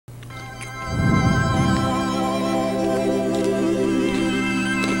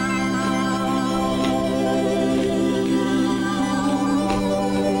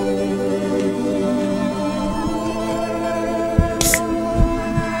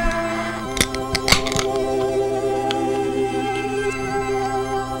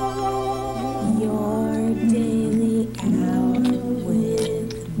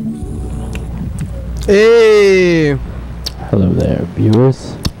Hey! Hello there,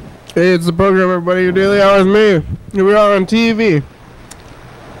 viewers. Hey, it's the program, everybody. Your daily hour is me. Here we are on TV.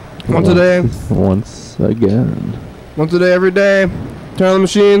 Once a day. Once again. Once a day, every day. Turn on the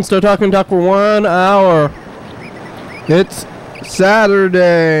machine, start talking, talk for 1 hour. It's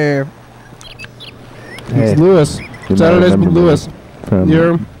Saturday. Hey, it's Lewis. Saturdays with Lewis.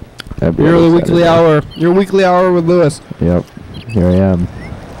 Your weekly hour. Your weekly hour with Lewis. Yep. Here I am.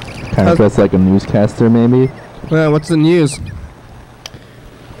 Kind of feels like a newscaster, maybe. Yeah, what's the news?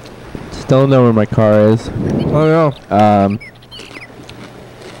 Still don't know where my car is. Oh, yeah.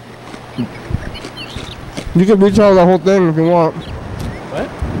 You can retell the whole thing if you want.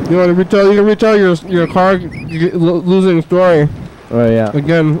 What? You want to retell? You can retell your car losing story. Oh, yeah.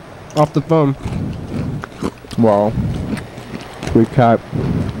 Again, off the phone. Well, recap.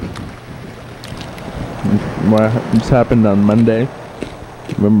 What just happened on Monday,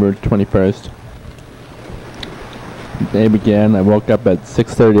 November 21st. The day began. I woke up at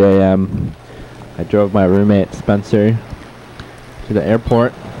 6:30 a.m. I drove my roommate Spencer to the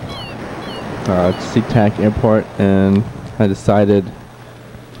airport, SeaTac Airport, and I decided,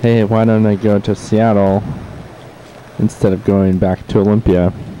 hey, why don't I go to Seattle instead of going back to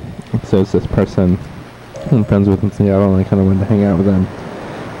Olympia? So it's this person I'm friends with in Seattle, and I kind of wanted to hang out with them.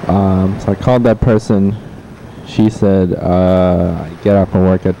 So I called that person. She said, I get off from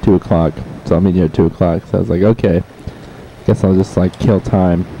work at 2 o'clock, so I'll meet you at 2 o'clock. So I was like, okay. Guess I'll just like kill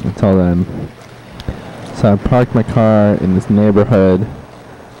time until then. So I parked my car in this neighborhood,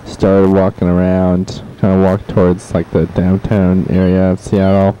 started walking around, kind of walked towards like the downtown area of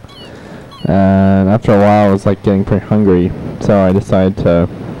Seattle. And after a while I was like getting pretty hungry, so I decided to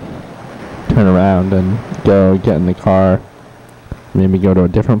turn around and go get in the car, maybe go to a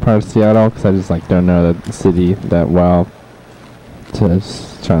different part of Seattle, because I just like don't know the city that well, to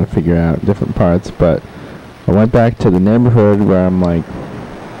just trying to figure out different parts. But I went back to the neighborhood where I'm like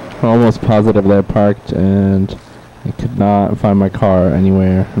almost positive they're parked, and I could not find my car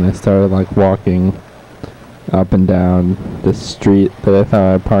anywhere, and I started like walking up and down the street that I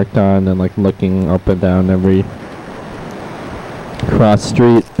thought I parked on, and like looking up and down every cross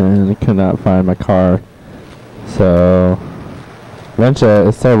street, and I could not find my car. So eventually I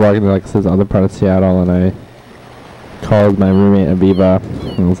started walking to like this other part of Seattle, and I called my roommate Aviva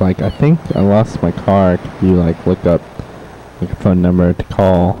and was like, I think I lost my car. Could you like look up like a phone number to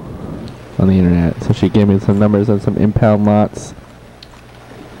call on the internet? So she gave me some numbers on some impound lots.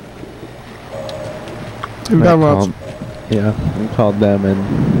 Impound lots. Yeah, I called them and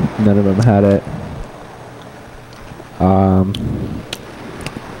none of them had it.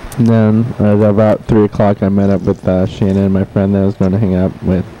 And then at about 3 o'clock I met up with Shannon, my friend that I was going to hang out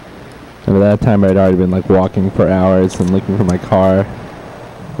with. And by that time I'd already been like walking for hours and looking for my car,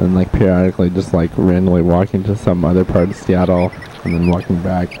 and like periodically just like randomly walking to some other part of Seattle and then walking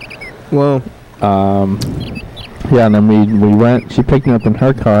back. Whoa. Yeah, and then we went, she picked me up in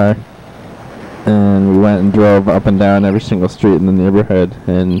her car, and we went and drove up and down every single street in the neighborhood,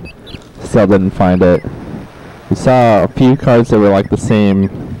 and still didn't find it. We saw a few cars that were like the same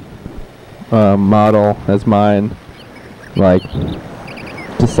model as mine, like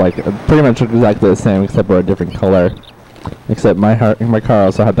just like pretty much exactly the same, except for a different color. Except my car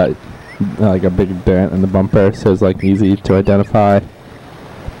also had that like a big dent in the bumper, so it was like easy to identify.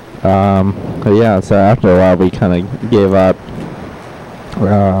 But yeah, so after a while we kind of gave up.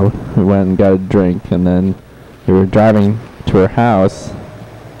 We went and got a drink, and then we were driving to her house,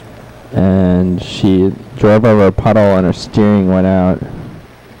 and she drove over a puddle and her steering went out,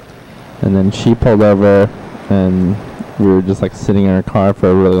 and then she pulled over, and we were just like sitting in her car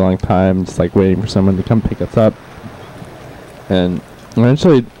for a really long time, just like waiting for someone to come pick us up. And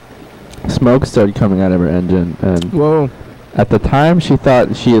eventually smoke started coming out of her engine, and Whoa. at the time she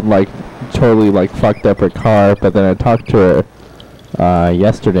thought she had like totally like fucked up her car, but then I talked to her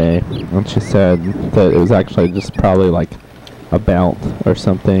yesterday, and she said that it was actually just probably like a belt or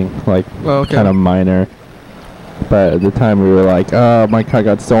something, like kind of minor. But at the time we were like, oh, my car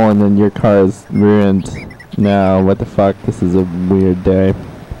got stolen and your car is ruined now, what the fuck, this is a weird day.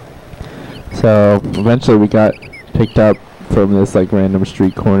 So eventually we got picked up from this like random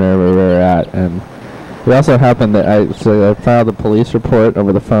street corner where we were at, and it also happened that I filed a police report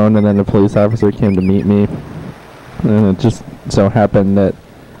over the phone, and then the police officer came to meet me, and it just so happened that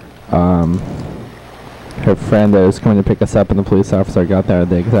her friend that was coming to pick us up and the police officer got there at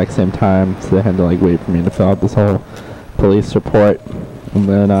the exact same time, so they had to like wait for me to fill out this whole police report. And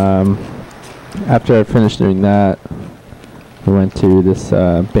then after I finished doing that, we went to this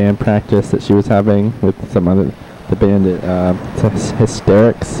band practice that she was having with some other, the band at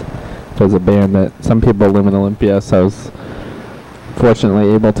Hysterics. there's a band that some people live in Olympia, so I was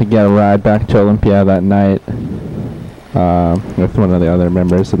fortunately able to get a ride back to Olympia that night with one of the other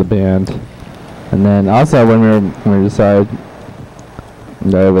members of the band. And then also when we decided,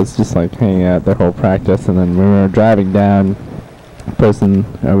 I was just like hanging out the whole practice, and then when we were driving down, the person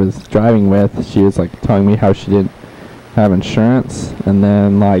I was driving with, she was like telling me how she didn't have insurance, and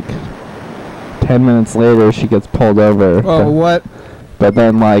then like 10 minutes later she gets pulled over. Oh, what? But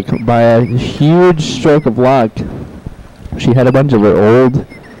then like by a huge stroke of luck, she had a bunch of her old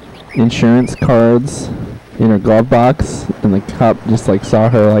insurance cards in her glove box, and the cop just like saw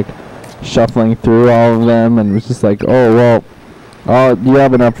her like shuffling through all of them and was just like, oh well, you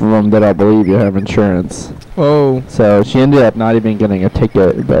have enough of them that I believe you have insurance. Oh. So she ended up not even getting a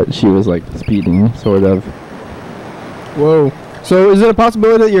ticket, but she was like speeding, sort of. Whoa. So is it a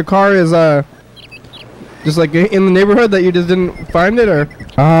possibility that your car is just like in the neighborhood that you just didn't find it, or?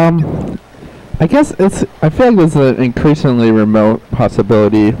 I guess I feel like it's an increasingly remote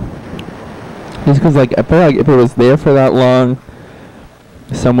possibility. Just because like I feel like if it was there for that long,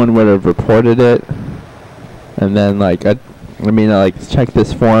 someone would have reported it, and then like I like check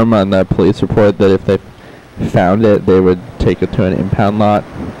this form on the police report that if they found it, they would take it to an impound lot,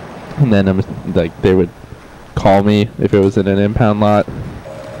 and then they would call me if it was in an impound lot.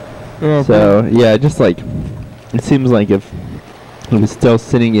 Oh, so yeah, just like it seems like if it was still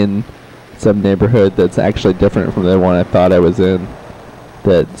sitting in some neighborhood that's actually different from the one I thought I was in,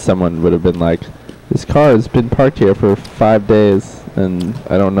 that someone would have been like, this car has been parked here for 5 days and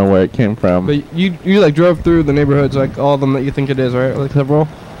I don't know where it came from. But you like drove through the neighborhoods, like all of them that you think it is, right? Like several?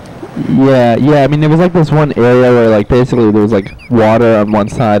 Yeah, I mean, there was like this one area where like basically there was like water on one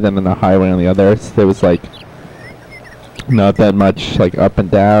side and then a highway on the other. So there was like not that much like up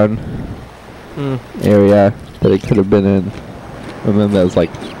and down area that it could have been in. And then there's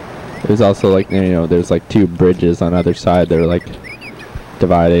like, there's also like, there's like two bridges on either side that are like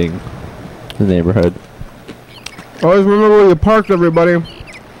dividing the neighborhood. Always remember where you parked, everybody.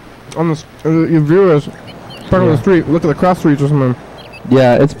 On the your viewers, park on the street. Look at the cross streets or something.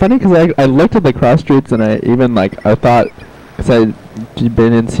 Yeah, it's funny because I looked at the cross streets and I even like I thought, because I'd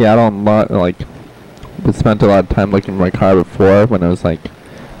been in Seattle a lot, like we spent a lot of time looking for my car before when I was like,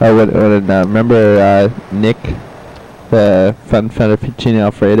 remember Nick, the Fettuccine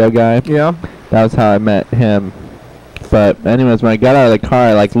Alfredo guy? Yeah. That was how I met him. But anyways, when I got out of the car,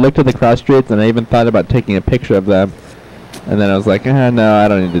 I like looked at the cross streets and I even thought about taking a picture of them. And then I was like, no, I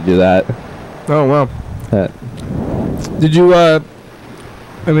don't need to do that. Oh, wow. Did you, how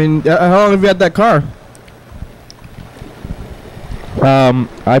long have you had that car?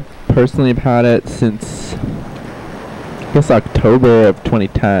 I personally have had it since, I guess, October of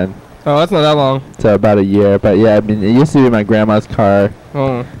 2010. Oh, that's not that long. So about a year. But yeah, I mean, it used to be my grandma's car.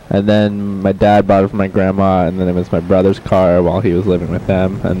 Oh. And then my dad bought it for my grandma, and then it was my brother's car while he was living with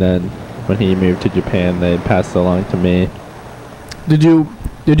them. And then when he moved to Japan, they passed it along to me. Did you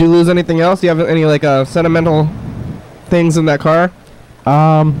lose anything else? Do you have any like sentimental things in that car?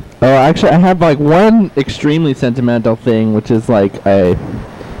 Actually, I have like one extremely sentimental thing, which is like a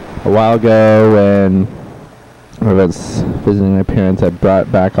while ago when I was visiting my parents, I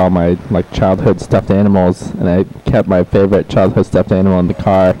brought back all my like childhood stuffed animals, and I kept my favorite childhood stuffed animal in the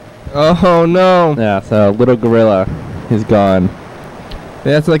car. Oh no! Yeah, so little gorilla, he's gone.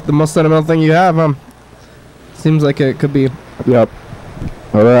 Yeah, that's like the most sentimental thing you have, Seems like it could be. Yep.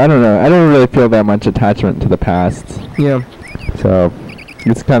 Although I don't know, I don't really feel that much attachment to the past. Yeah. So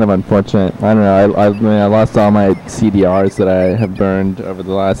it's kind of unfortunate. I don't know. I lost all my CDRs that I have burned over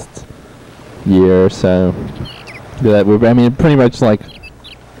the last year or so. I mean, pretty much like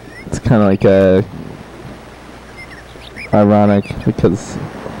it's kind of like ironic because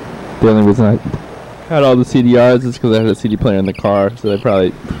the only reason I had all the CDRs is because I had a CD player in the car, so they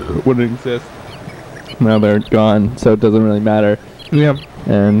probably wouldn't exist. Now they're gone, so it doesn't really matter. Yeah.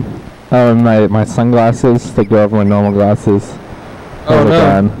 And my sunglasses, they go over my normal glasses. Oh no.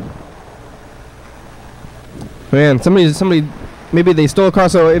 Gone. Man, somebody, maybe they stole a car.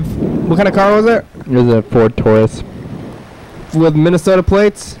 So what kind of car was it? It was a Ford Taurus. With Minnesota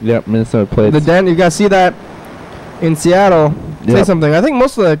plates? Yep, Minnesota plates. The dent, you guys see that in Seattle. Yep. Say something. I think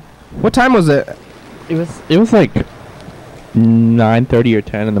most of what time was it? It was like 9:30 or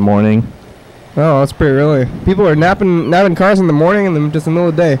 10 in the morning. Oh, that's pretty early. People are napping cars in the morning and then just in the middle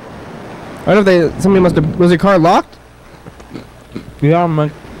of the day. I don't know if somebody must have, was your car locked? Yeah, I'm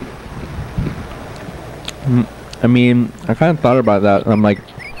like, I mean, I kind of thought about that. I'm like,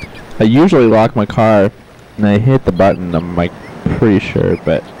 I usually lock my car and I hit the button, I'm like pretty sure,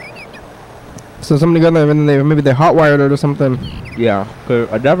 but So somebody got there and then maybe they hot wired it or something. Yeah, 'cause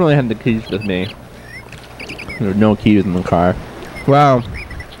I definitely had the keys with me. There were no keys in the car. Wow.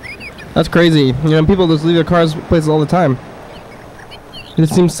 That's crazy. You know, people just leave their cars places all the time. It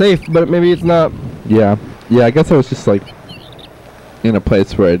seems safe, but maybe it's not. Yeah. Yeah, I guess I was just like in a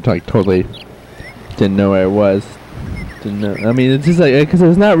place where I like totally didn't know where I was. Didn't know. I mean, it's just like, because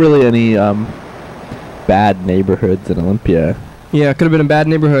there's not really any bad neighborhoods in Olympia. Yeah, it could have been a bad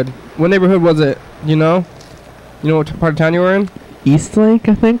neighborhood. What neighborhood was it? You know? You know what part of town you were in? Eastlake,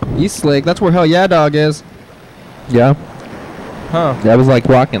 I think. Eastlake. That's where Hell Yeah Dog is. Yeah. Huh. I was like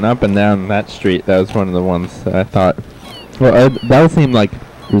walking up and down that street. That was one of the ones that I thought. Well, that would seem like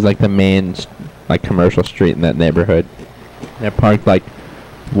it was like the main, like commercial street in that neighborhood. I parked like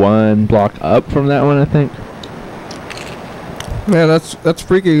 1 block up from that one, I think. Yeah, that's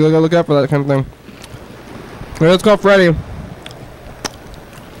freaky. You gotta look out for that kind of thing. All right, let's call Freddie.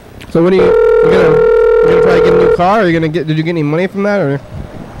 So what are you gonna try to get a new car? Or did you get any money from that or?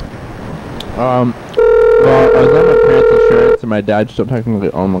 Well, I was on my parents' insurance and my dad still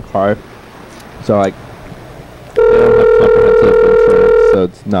technically owned the car. So like, they don't have comprehensive insurance, so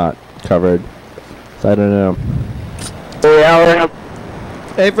it's not covered. So I don't know. Hey, Alan.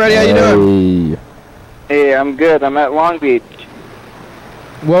 Hey Freddie, how you doing? Hey, I'm good. I'm at Long Beach.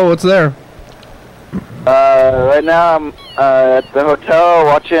 Whoa, what's there? Right now I'm at the hotel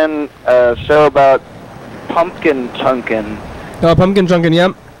watching a show about pumpkin chunkin'. Oh, pumpkin chunkin',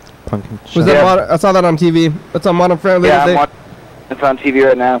 yep. Pumpkin Was Yeah. that I saw that on TV. That's on Modern Family. Yeah, it's on TV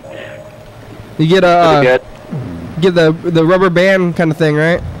right now. You get Pretty good. get the rubber band kind of thing,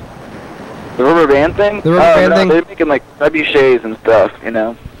 right? The rubber band thing? The rubber band thing? They're making like trebuchets and stuff, you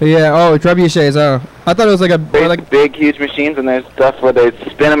know. Yeah. Oh, trebuchets. Oh, I thought it was like a Big, huge machines, and there's stuff where they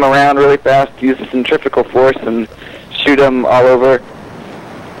spin them around really fast, use centrifugal force, and shoot them all over.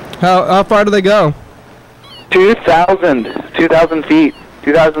 How far do they go? 2,000 feet.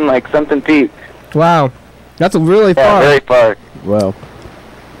 2,000 like something feet. Wow, that's really Yeah, far. very far. Well.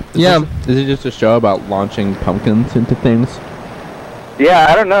 Yeah. Is it just a show about launching pumpkins into things? Yeah,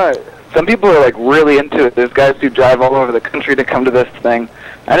 I don't know. Some people are like really into it. There's guys who drive all over the country to come to this thing.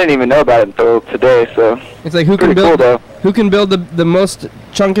 I didn't even know about it until today, so It's like who can pretty build cool, though. who can build the most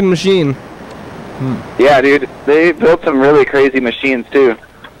chunkin' machine. Yeah, dude, they built some really crazy machines too.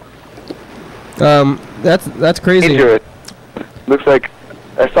 That's crazy. Dangerous. Looks like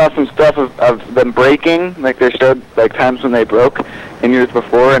I saw some stuff of them breaking. Like they showed like times when they broke in years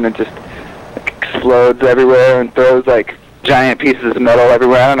before, and it just like, explodes everywhere and throws like giant pieces of metal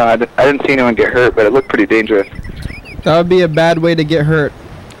everywhere. I don't know. I didn't see anyone get hurt, but it looked pretty dangerous. That would be a bad way to get hurt.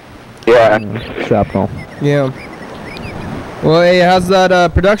 Yeah. Shrapnel. Yeah. Well, hey, how's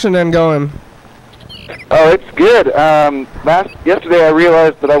that production then going? Oh, it's good. Yesterday I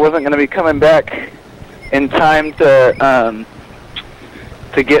realized that I wasn't going to be coming back in time to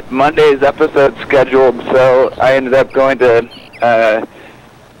get Monday's episode scheduled, so I ended up going to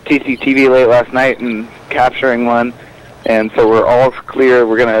TCTV late last night and capturing one, and so we're all clear.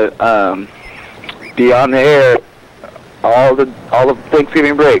 We're going to be on the air all of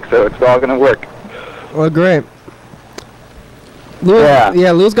Thanksgiving break, so it's all going to work. Well, great. Lewis,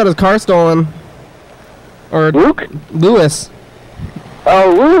 Yeah. Lewis got his car stolen. Or Luke? Lewis.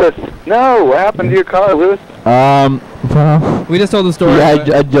 Oh, Lewis. No, what happened to your car, Lewis? Well, We just told the story. yeah,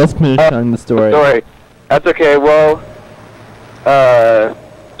 but- I just finished telling the story. Sorry. That's okay. Well,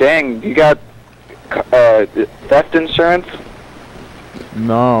 dang, you got theft insurance?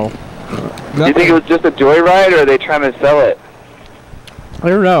 No. Do you think it was just a joyride, or are they trying to sell it? I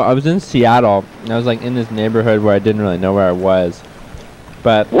don't know. I was in Seattle, and I was like in this neighborhood where I didn't really know where I was.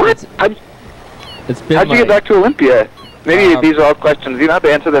 But What? it's been How'd you like, get back to Olympia? Maybe these are all questions. You don't have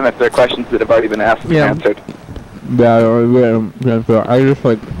to answer them if they're questions that have already been asked and Yeah. answered. yeah, I just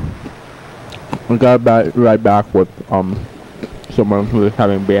like I got right back with someone who was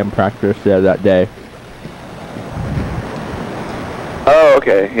having band practice there that day. Oh,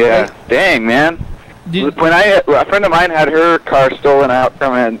 okay. Yeah. Dang, man. When a friend of mine had her car stolen out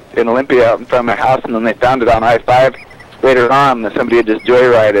from in Olympia, out in front of my house, and then they found it on I-5 later on that somebody had just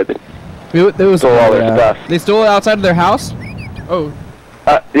joyrided. Stole all their stuff. They stole it outside of their house? Oh.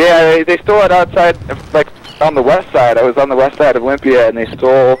 Yeah, they stole it outside, like on the west side. I was on the west side of Olympia, and they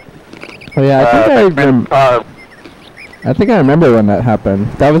stole Oh yeah, car. I think I remember when that happened.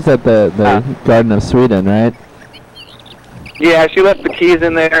 That was at the Garden of Sweden, right? Yeah, she left the keys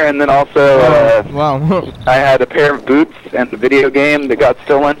in there, and then also Wow. I had a pair of boots and the video game that got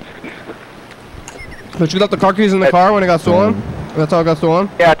stolen. So she left the car keys in the car when it got stolen? That's how it got stolen?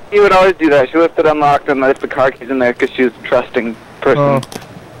 Yeah, she would always do that. She left it unlocked and left the car keys in there because she was a trusting person.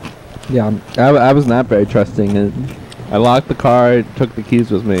 Yeah, I was not very trusting. And I locked the car, took the keys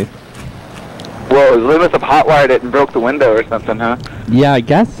with me. Whoa, Lou must have hotwired it and broke the window or something, huh? Yeah, I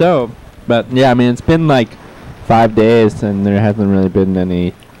guess so. But yeah, I mean, it's been like 5 days and there hasn't really been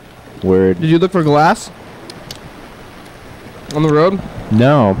any word. Did you look for glass on the road?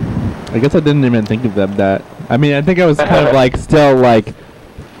 No. I guess I didn't even think of that. I mean, I think I was kind of like still like,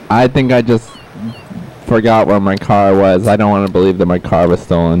 I think I just forgot where my car was. I don't want to believe that my car was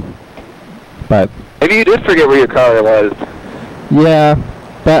stolen. But Maybe you did forget where your car was. yeah,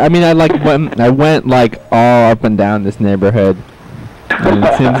 but I mean, I went like all up and down this neighborhood, and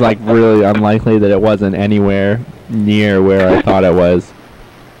it seems like really unlikely that it wasn't anywhere near where I thought it was.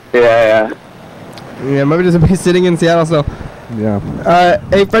 Yeah. Yeah, maybe just be sitting in Seattle. So, Yeah.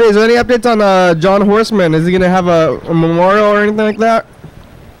 hey, Freddie, is there any updates on John Horseman? Is he gonna have a memorial or anything like that?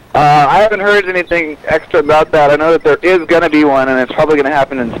 I haven't heard anything extra about that. I know that there is going to be one, and it's probably going to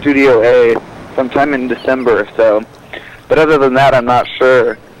happen in Studio A sometime in December. So, but other than that, I'm not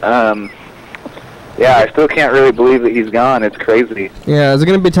sure. Yeah, I still can't really believe that he's gone. It's crazy. Yeah, is it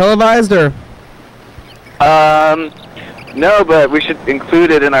gonna be televised or? No, but we should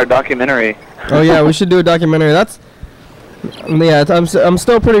include it in our documentary. Oh yeah, we should do a documentary. That's yeah. I'm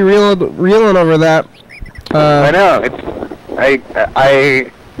still pretty reeling over that. I know.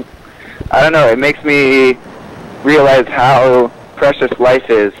 I don't know. It makes me realize how precious life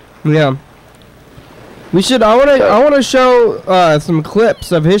is. Yeah. We should. I wanna show some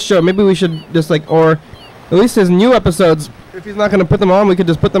clips of his show. Maybe we should just like, or at least his new episodes. If he's not gonna put them on, we could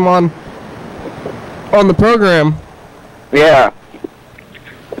just put them on the program. Yeah.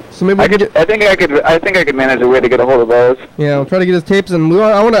 So maybe I think I could manage a way to get a hold of those. Yeah, we'll try to get his tapes, and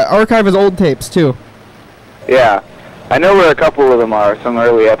I want to archive his old tapes too. Yeah. I know where a couple of them are, some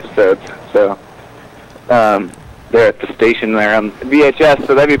early episodes. So, they're at the station there on VHS,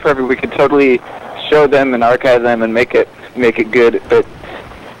 so that'd be perfect. We could totally show them and archive them and make it good. But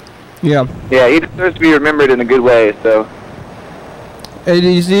yeah, he deserves to be remembered in a good way. So, hey,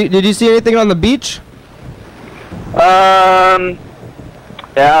 did you see anything on the beach?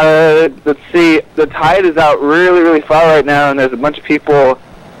 Let's see. The tide is out really, really far right now, and there's a bunch of people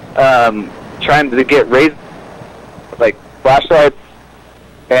trying to get raised, like flashlights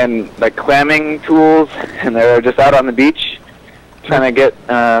and like clamming tools, and they're just out on the beach trying to get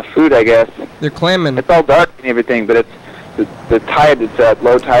food, I guess. They're clamming. It's all dark and everything, but it's the tide. It's at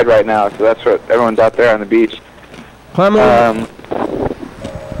low tide right now, so that's what everyone's out there on the beach. Climbing.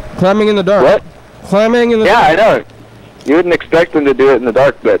 Climbing in the dark. What? Climbing in the dark. Yeah, I know. You wouldn't expect them to do it in the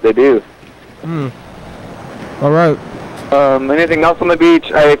dark, but they do. All right. Anything else on the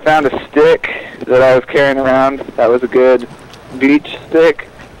beach? I found a stick that I was carrying around. That was a good beach stick.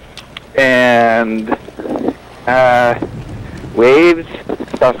 And waves.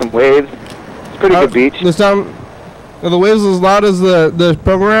 Saw some waves. It's a pretty good beach. The sound. Are the waves as loud as the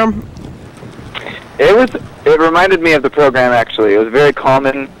program? It reminded me of the program, actually. It was very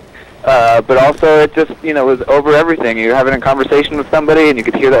calming. But also it just, was over everything. You're having a conversation with somebody and you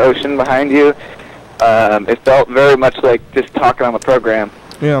could hear the ocean behind you. It felt very much like just talking on the program.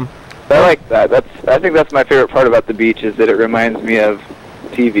 Yeah. I like that. I think that's my favorite part about the beach, is that it reminds me of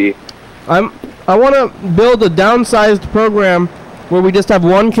TV. I want to build a downsized program where we just have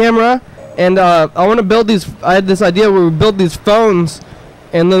one camera, and I want to build these. I had this idea where we build these phones,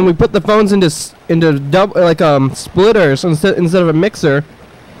 and then we put the phones into splitters instead of a mixer,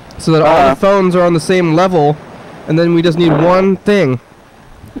 so that all the phones are on the same level, and then we just need one thing.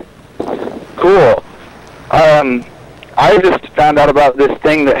 Cool. I just found out about this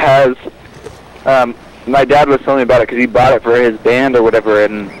thing that has. My dad was telling me about it because he bought it for his band or whatever,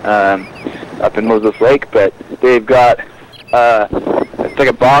 up in Moses Lake. But they've got it's like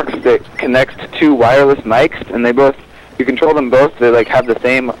a box that connects to two wireless mics, and you control them both. They like have the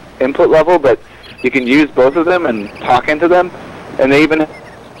same input level, but you can use both of them and talk into them. And they even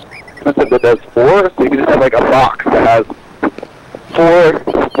that does 4, so you can just have like a box that has 4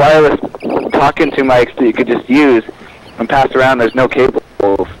 wireless talk into mics that you could just use and pass around. There's no cables.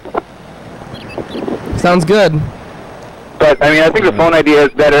 Sounds good. But I think the phone idea is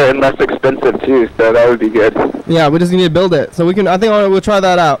better and less expensive too, so that would be good. Yeah, we just need to build it, so we can. I think we'll try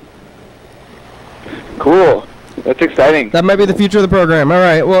that out. Cool. That's exciting. That might be the future of the program. All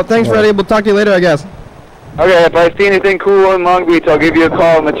right. Well, thanks, Freddie. We'll talk to you later, I guess. Okay. If I see anything cool in Long Beach, I'll give you a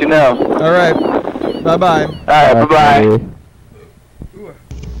call and let you know. All right. Bye-bye. All right. Bye-bye.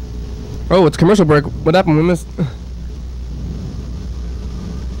 Oh, it's commercial break. What happened? We missed.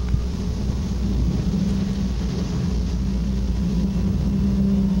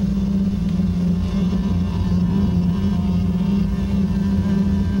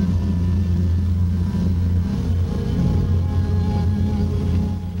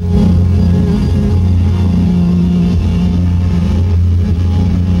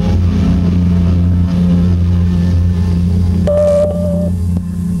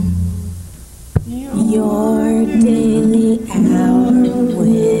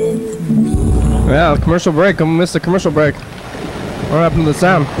 Yeah, commercial break. I missed the commercial break. What happened to the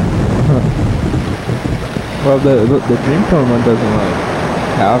sound? Well, the dream phone one doesn't like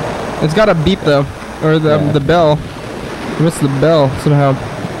have. It's got a beep though, or the bell. I missed the bell somehow.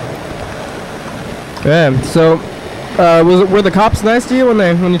 Yeah. So, were the cops nice to you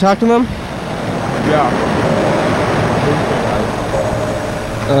when you talked to them? Yeah.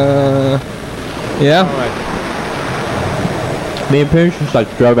 Yeah. Me and parents just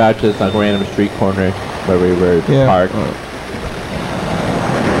like drove out to this like random street corner where we were parked. I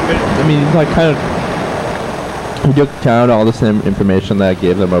mean, it's like kind of. We took down all the same information that I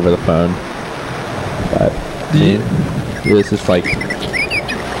gave them over the phone. But it was just like,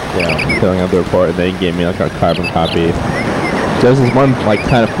 filling out the report, and they gave me like a carbon copy. There was this one like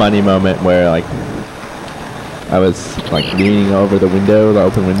kind of funny moment where like I was like leaning over the window, the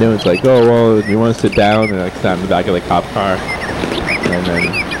open window. It's like, oh well, do you want to sit down? And I like, sat in the back of the cop car, and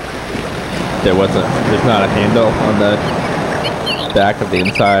then there's not a handle on the back of the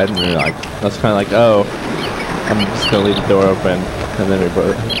inside, and we're like, I was kind of like, oh. I'm just gonna leave the door open, and then we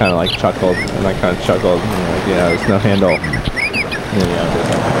both kind of like chuckled, and I kind of chuckled, and like, yeah, there's no handle. And,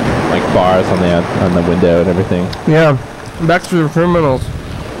 there's like bars on the window and everything. Yeah, back to the criminals.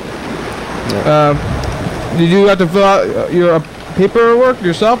 Yeah. Did you have to fill out your paperwork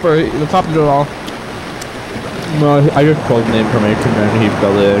yourself, or the cop did it all? Well, I just told him the information, and he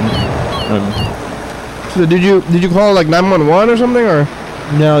filled it in. So did you call like 911 or something, or?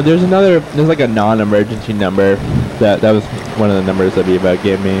 No, there's like a non-emergency number that was one of the numbers that Eva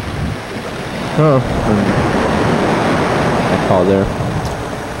gave me. Oh. I called her.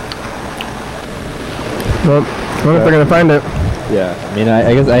 Well, I wonder if they're gonna find it. Yeah, I mean,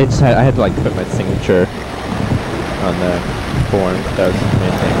 I guess I had to like put my signature on the form. That was the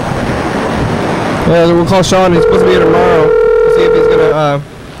main thing. Yeah, we'll call Sean. He's supposed to be here tomorrow. We'll see if he's gonna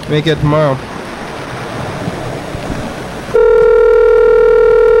make it tomorrow.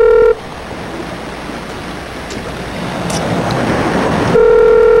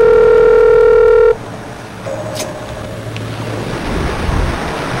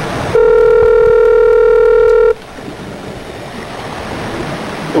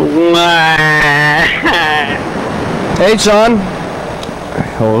 Hey, Sean.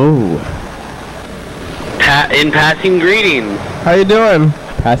 Hello. In passing greetings. How you doing?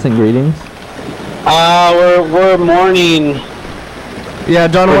 Passing greetings. We're mourning. Yeah,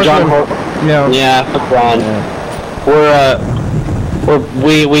 John Horseman. Yeah, for John. Yeah.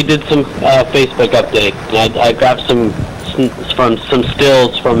 We did some Facebook update. I grabbed some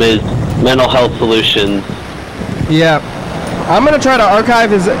stills from his mental health solutions. Yeah. I'm gonna try to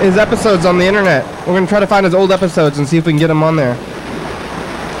archive his episodes on the internet. We're gonna try to find his old episodes and see if we can get them on there.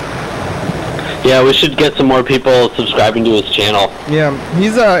 Yeah, we should get some more people subscribing to his channel. Yeah,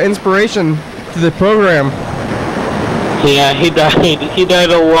 he's inspiration to the program. Yeah, he died. He died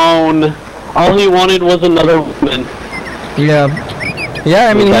alone. All he wanted was another woman. Yeah. Yeah,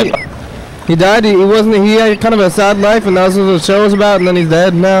 I mean he died. He had kind of a sad life, and that's what the show was about. And then he's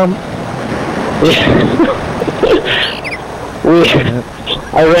dead now. Yeah.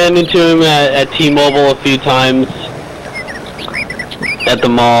 I ran into him at T-Mobile a few times at the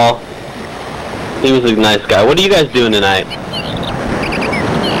mall. He was a nice guy. What are you guys doing tonight?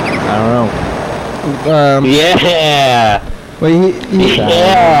 I don't know. Yeah. Wait,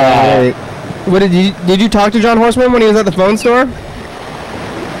 yeah. What did you talk to John Horseman when he was at the phone store?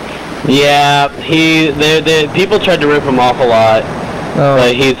 Yeah, people tried to rip him off a lot. Oh.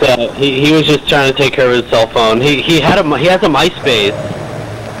 But he was just trying to take care of his cell phone. He has a MySpace.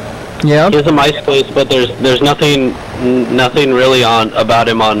 Yeah. He has a MySpace, but there's nothing really about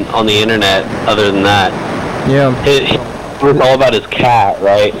him on the internet other than that. Yeah. It was all about his cat,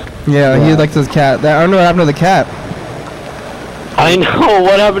 right? Yeah, he likes his cat. I don't know what happened to the cat. I know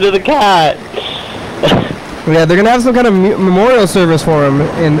what happened to the cat. Yeah, they're gonna have some kind of memorial service for him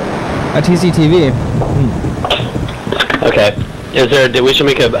at TCTV. Okay. We should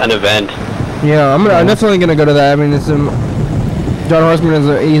make an event. Yeah, I'm definitely gonna go to that. I mean, John Horseman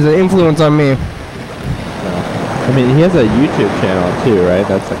he's an influence on me. I mean, he has a YouTube channel too, right?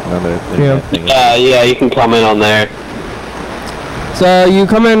 That's like another thing. Yeah. Yeah, you can comment on there. So you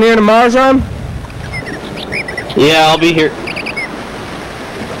coming in here tomorrow, Sean? Yeah, I'll be here.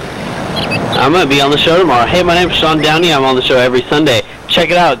 I'm gonna be on the show tomorrow. Hey, my name's Sean Downey. I'm on the show every Sunday. Check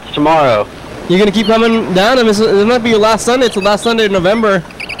it out. It's tomorrow. You're gonna keep coming down, and it might be your last Sunday. It's the last Sunday in November.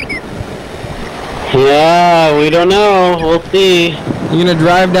 Yeah, we don't know. We'll see. You gonna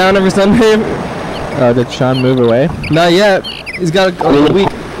drive down every Sunday? Did Sean move away? Not yet. He's got a week.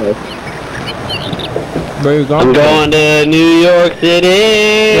 Where you going? I'm going to New York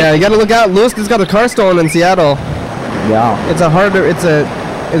City. Yeah, you gotta look out. Lewis just got a car stolen in Seattle. Yeah. It's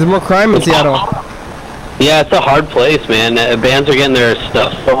more crime in Seattle. Yeah, it's a hard place, man. Bands are getting their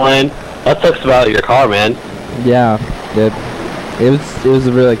stuff stolen. That sucks about your car, man. Yeah. It was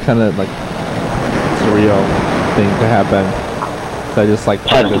a really kind of like surreal thing to happen. So I just like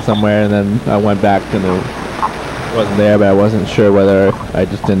parked it somewhere, and then I went back and it wasn't there, but I wasn't sure whether I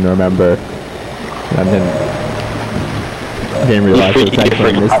just didn't remember. I didn't realize it was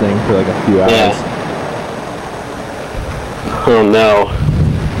actually missing for like a few hours. Yeah. Oh no.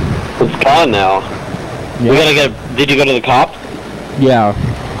 It's gone now. Yeah. We gotta get. Did you go to the cops? Yeah,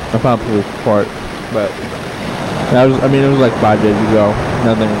 I found police report, but that was. I mean, it was like 5 days ago.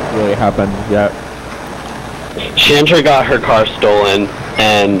 Nothing really happened yet. Chandra got her car stolen,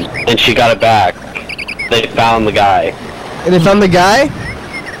 and she got it back. They found the guy. And they found the guy?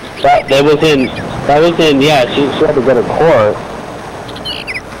 That was in. Yeah, she had to go to court.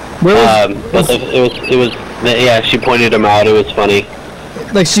 Where But it was. Yeah, she pointed him out. It was funny.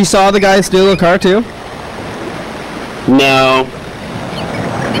 like she saw the guy steal the car too? No.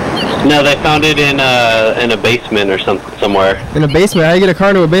 No, they found it in a basement or somewhere. In a basement? How do you get a car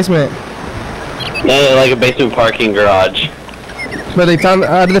into a basement? Like a basement parking garage. But they found.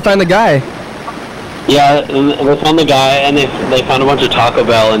 How did they find the guy? Yeah, they found the guy, and they found a bunch of Taco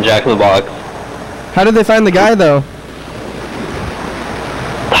Bell and Jack in the Box. How did they find the guy though?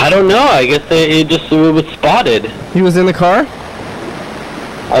 I don't know. I guess it was spotted. He was in the car?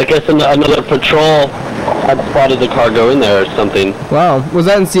 I guess another patrol had spotted the car go in there or something. Wow. Was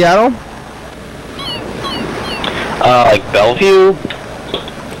that in Seattle? Like Bellevue?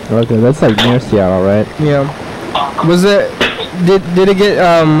 Okay, that's like near Seattle, right? Yeah. Was it? Did it get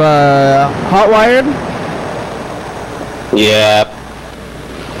hot wired? Yeah.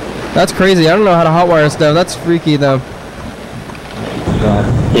 That's crazy. I don't know how to hotwire stuff. That's freaky though.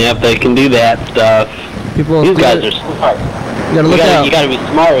 Yep, they can do that stuff. People. These guys are smart. You gotta look out. You gotta be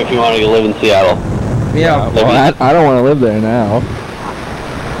smart if you want to live in Seattle. Yeah. Well, I don't want to live there now.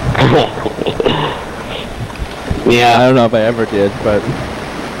 Yeah. I don't know if I ever did, but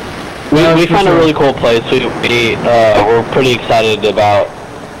We found a really cool place. We're pretty excited about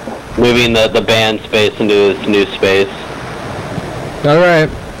moving the band space into this new space. All right.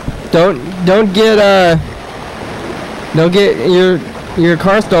 Don't get your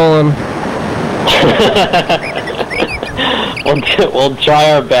car stolen. We'll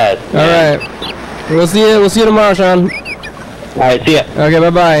try our best. All right. We'll see you. We'll see you tomorrow, Sean. All right. See ya. Okay.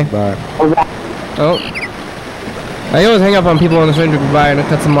 Bye. bye. Oh. I always hang up on people on the stranger goodbye and it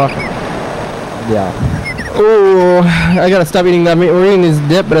cuts them off. Yeah. Oh, I gotta stop eating that meat. We're eating this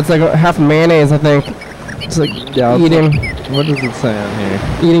dip, but it's like half mayonnaise, I think. It's like eating. What does it say on here?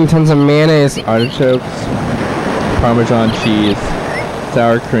 Eating tons of mayonnaise. Artichokes, Parmesan cheese,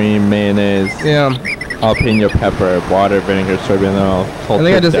 sour cream, mayonnaise, Yeah. jalapeno pepper, water, vinegar, soybean oil. I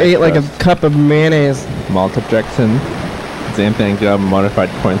think I just ate like a cup of mayonnaise. maltodextrin, xanthan gum,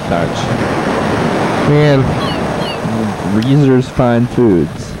 modified cornstarch. Man, Reese's Fine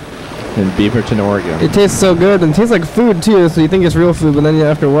Foods in Beaverton, Oregon. it tastes so good and it tastes like food too. So you think it's real food, but then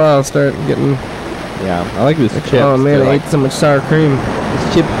after a while start getting. Yeah, I like these chips. Oh man, I like, ate so much sour cream.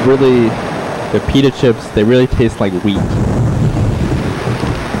 these chips really, they're pita chips. They really taste like wheat.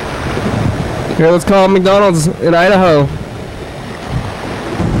 Here, let's call McDonald's in Idaho.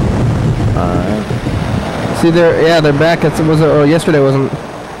 See, they're back. Yesterday wasn't.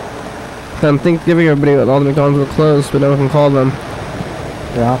 On Thanksgiving, all the McDonald's were closed, but no one can call them.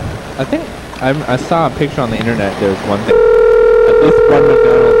 Yeah. I think I saw a picture on the internet. There was one thing, at least one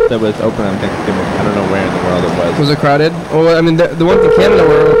McDonald's that was open on Thanksgiving. I don't know where in the world it was. Was it crowded? Well, I mean, the ones in Canada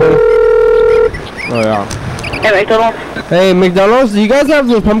were open. Oh yeah. Hey, McDonald's. Hey, McDonald's, do you guys have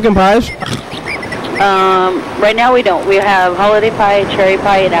those pumpkin pies? Right now we don't. We have holiday pie, cherry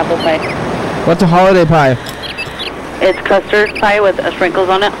pie, and apple pie. What's a holiday pie? It's custard pie with sprinkles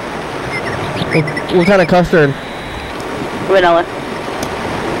on it. What kind of custard? Vanilla.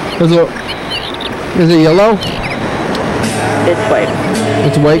 Is it yellow? It's white.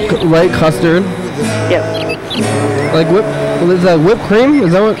 It's white custard. Yep. Like is that whipped cream?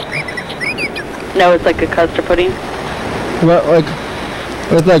 Is that what? No, it's like a custard pudding. What, like,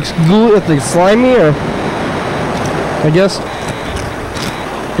 it's like glue, it's like slimy, or I guess.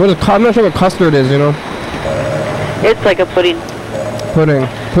 I'm not sure what custard is, you know. It's like a pudding.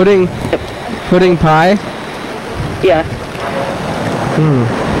 Pudding pie. Yeah.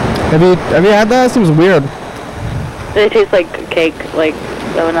 Have you had that? It seems weird. It tastes like cake, like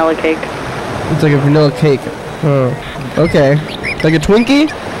a vanilla cake. It's like a vanilla cake. Oh, okay. Like a Twinkie?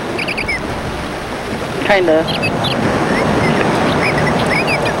 Kinda.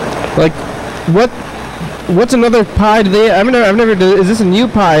 Like, what's another pie? Do they? I've never. Is this a new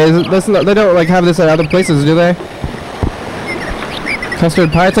pie? That's not, they don't like have this at other places, do they?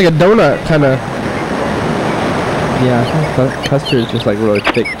 Custard pie. It's like a donut, kind of. Yeah, custard is just like really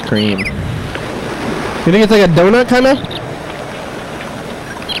thick cream. You think it's like a donut, kind of?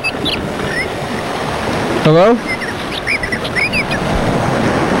 Hello?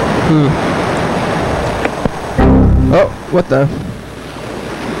 Oh, what the?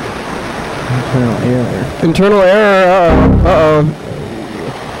 Internal error.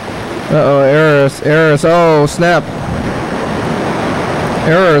 Uh-oh, errors. Oh, snap.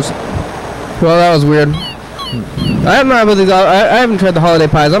 Errors. Well, that was weird. I don't know about these. I haven't tried the holiday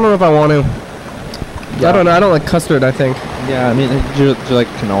pies. I don't know if I want to. Yeah. I don't know. I don't like custard, I think. Yeah, I mean, do you like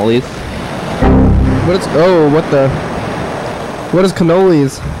cannolis? What is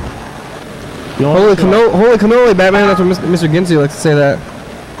cannolis? Holy cannoli, Batman. That's what Mr. Ginsey likes to say that.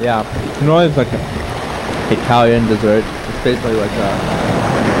 Yeah, cannoli is like an Italian dessert. It's basically like a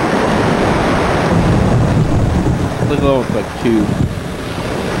little like tube.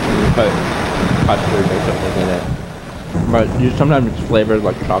 You put custard or something in it, but sometimes it's flavored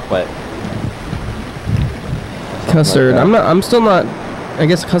like chocolate. Custard. Like I'm still not. I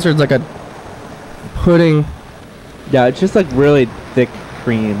guess custard's like a pudding. Yeah, it's just like really thick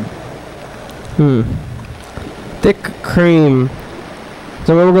cream. Thick cream.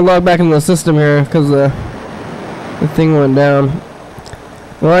 So we're gonna log back into the system here because the thing went down.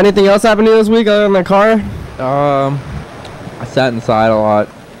 Well, anything else happened to you this week other than the car? I sat inside a lot.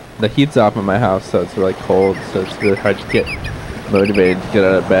 The heat's off in my house, so it's really cold. So it's really hard to get motivated to get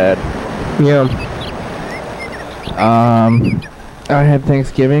out of bed. Yeah. I had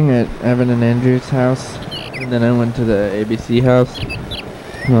Thanksgiving at Evan and Andrew's house, and then I went to the ABC house.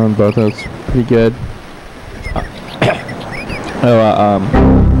 Both of those pretty good.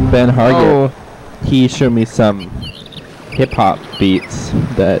 Ben Hargett, he showed me some hip-hop beats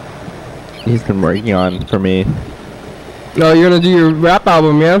that he's been working on for me. Oh, you're gonna do your rap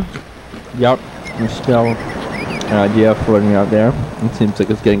album, yeah? Yep, there's still an idea floating out there. It seems like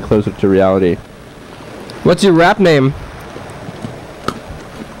it's getting closer to reality. What's your rap name?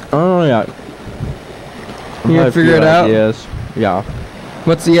 Oh yeah. You gonna figure it out? Yes. Yeah.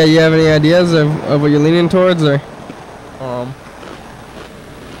 You have any ideas of what you're leaning towards, or?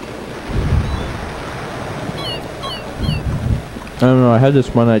 I don't know, I had this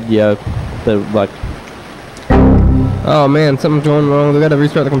one idea that like... Oh man, something's going wrong. We gotta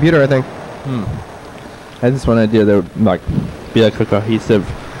restart the computer, I think. I had this one idea that would like be like a cohesive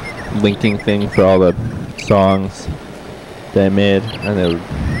linking thing for all the songs that I made, and it would,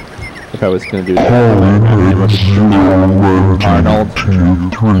 if I was gonna do that, Arnold.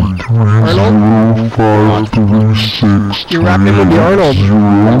 Your rap name would be Arnold.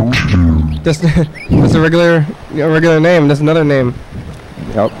 That's a regular name. That's another name.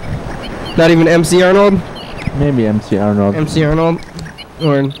 Yep. Not even MC Arnold. Maybe MC Arnold. MC Arnold,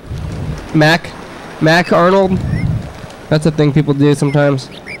 or Mac Arnold. That's a thing people do sometimes.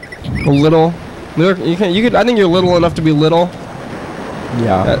 Little. I think you're little enough to be little.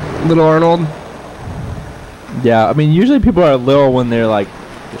 Yeah. Little Arnold. Yeah, I mean, usually people are little when they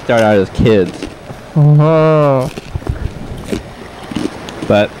start out as kids. Oh.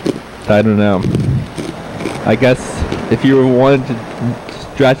 But I don't know. I guess if you wanted to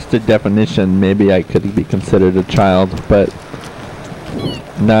stretch the definition, maybe I could be considered a child, but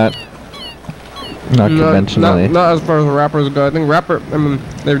not conventionally. Not as far as rappers go. I think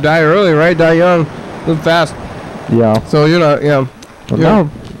they die early, right? Die young, live fast. Yeah. So you're not, yeah. Well,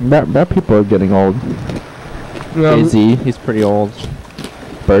 now rap people are getting old. Yeah. Jay-Z, he's pretty old.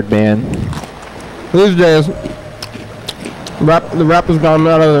 Birdman. These days, the rap has gone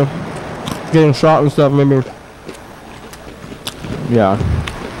out of the getting shot and stuff. Maybe Yeah.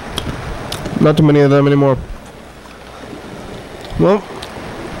 not too many of them anymore. Well,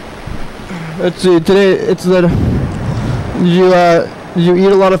 let's see. Today it's the. Did you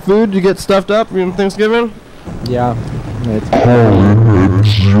eat a lot of food? Did you get stuffed up on Thanksgiving? Yeah. It's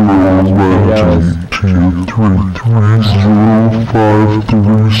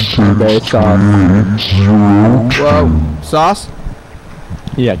cranberry sauce. Whoa, sauce?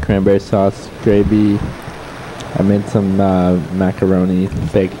 Yeah, cranberry sauce, gravy. I made some macaroni,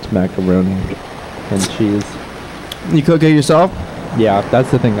 baked macaroni and cheese. You cook it yourself? Yeah,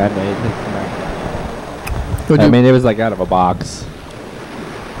 that's the thing I made. I mean, it was like out of a box.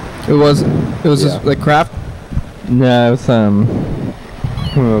 It was just like Kraft? No, it was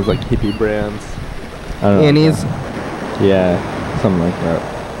one of those like hippie brands. I don't know. Annie's? Yeah, something like that.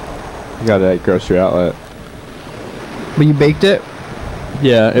 I got it at grocery outlet. But you baked it?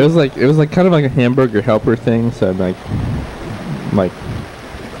 Yeah, it was like kind of like a hamburger helper thing. So like.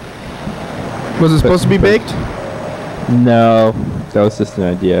 Was it supposed to be baked? No, that was just an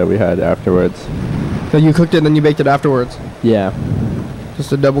idea we had afterwards. So you cooked it and then you baked it afterwards? Yeah. Just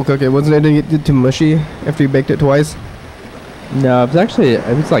to double cook it. Wasn't it didn't get too mushy after you baked it twice? No, it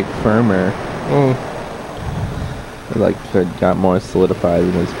was like firmer. Oh. It got more solidified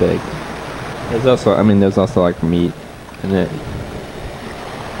when it was baked. There's also, there's also like meat in it.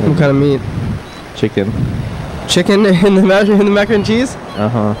 What kind of meat? Chicken. Chicken in the mac and cheese?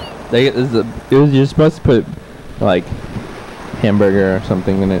 You're supposed to put like hamburger or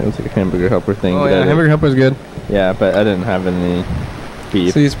something in it. It was like a hamburger helper thing. Oh yeah, hamburger helper's good. Yeah, but I didn't have any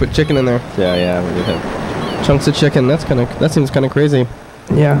beef. So you just put chicken in there? Yeah, we did have chunks of chicken. That seems kind of crazy.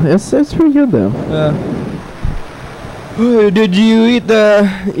 Yeah, it's pretty good though. Did you eat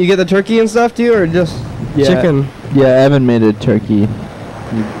you get the turkey and stuff too, or just chicken? Yeah, Evan made a turkey.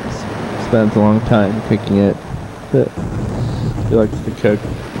 He spent a long time cooking it, but he likes to cook,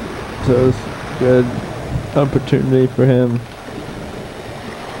 so it's a good opportunity for him.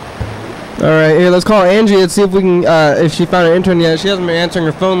 All right, here, let's call Angie. Let's see if we can, if she found an intern yet. She hasn't been answering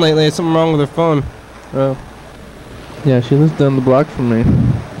her phone lately. There's something wrong with her phone. Oh. Yeah, she lives down the block from me,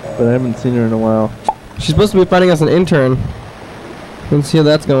 but I haven't seen her in a while. She's supposed to be finding us an intern. Let's see how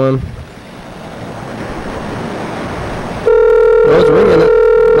that's going. Oh, it's ringing.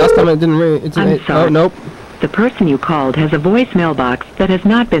 Last time it didn't ring. I'm sorry. Oh, nope. The person you called has a voicemail box that has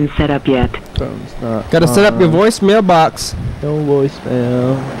not been set up yet. Phone's not Gotta set up your voicemail box. No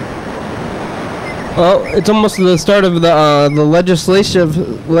voicemail. Well, it's almost the start of the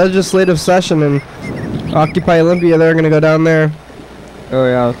legislative session in Occupy Olympia. They're gonna go down there. Oh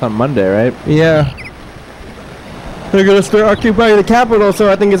yeah, it's on Monday, right? Yeah. They're gonna start occupying the Capitol, so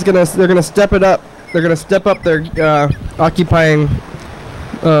I think they're gonna step it up. They're gonna step up their occupying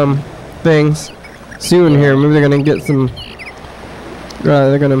things soon here. Maybe they're gonna get some.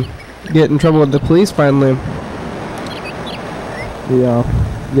 They're gonna get in trouble with the police finally.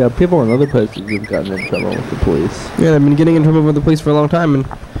 Yeah, people in other places have gotten in trouble with the police. Yeah, they've been getting in trouble with the police for a long time, and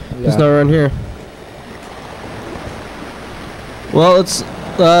just not around here. Well, it's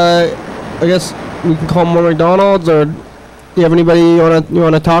I guess we can call more McDonald's, or do you have anybody you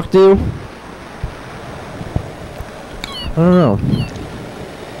wanna talk to? I don't know.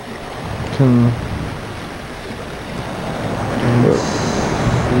 Let's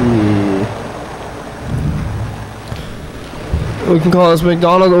see. We can call this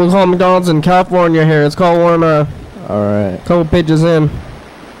McDonald's. We'll call McDonald's in California here. Let's call one all right. couple pages in.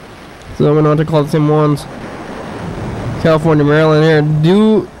 So we know what to call the same ones. California, Maryland here.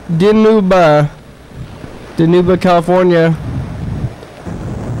 Dinuba, California.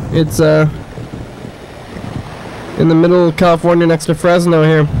 It's in the middle of California next to Fresno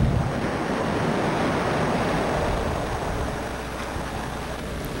here.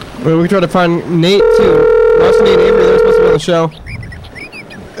 We try to find Nate too. Ross, Nate, Avery, they're supposed to be on the show.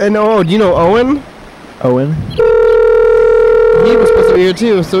 And do you know Owen? Owen? He was supposed to be here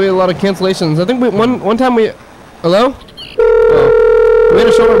too, so we had a lot of cancellations. I think one time we... Hello? Oh. We had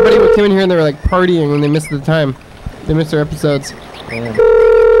a show where everybody came in here and they were like partying when they missed the time. They missed their episodes. Damn.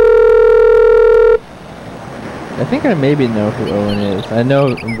 I think I maybe know who Owen is. I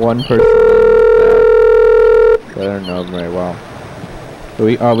know one person but I don't know him very well. But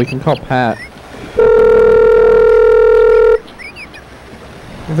we can call Pat.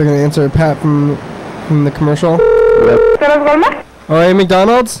 If they're gonna answer Pat from the commercial. Yep. Oh, hey,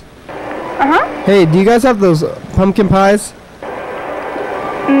 McDonald's? Uh-huh. Hey, do you guys have those pumpkin pies?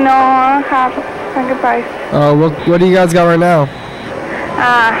 No, I don't have pumpkin pies. Oh, what do you guys got right now?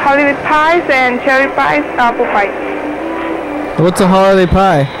 Holiday pies and cherry pies, apple pies. What's a holiday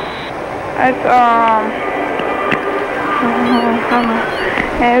pie?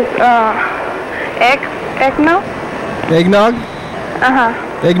 It's eggnog. Eggnog? Uh-huh.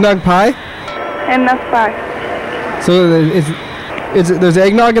 Eggnog pie? Eggnog pie. So there's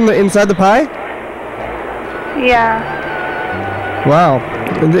eggnog inside the pie? Yeah. Wow.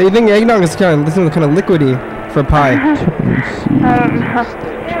 You think eggnog is kind of liquidy for pie? I don't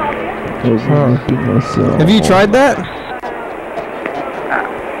know. Have you tried that?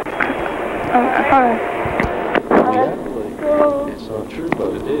 It's not true,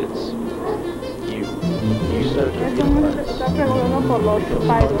 but it is. You said it.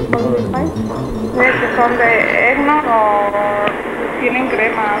 From the eggnog or tienen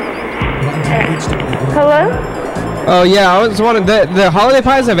crema. Hello? Oh yeah, I was wondering, the holiday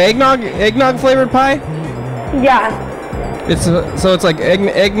pies have eggnog flavored pie? Yeah. It's so it's like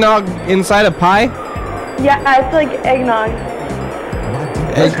eggnog inside a pie. Yeah, it's like eggnog.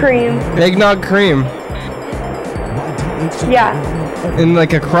 Or cream. Eggnog cream. Yeah. In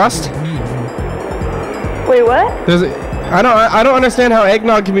like a crust. Wait, what? I don't understand how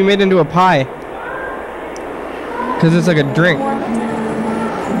eggnog can be made into a pie. Cause it's like a drink.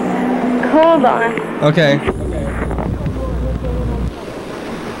 Hold on. Okay.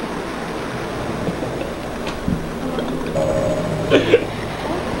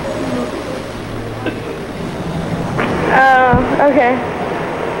 Okay.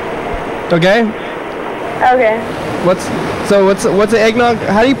 Okay. Okay. What's an eggnog?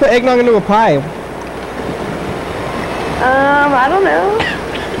 How do you put eggnog into a pie? I don't know.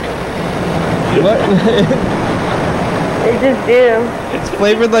 What? They just do. It's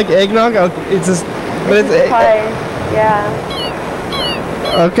flavored like eggnog. Oh, it's just, but it's pie. Yeah.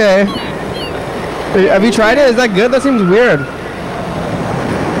 Okay. Have you tried it? Is that good? That seems weird.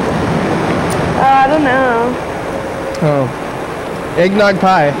 I don't know. Oh. Eggnog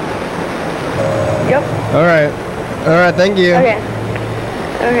pie. Yep. All right. All right. Thank you. Okay.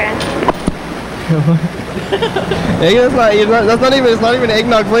 Okay. That's not even. It's not even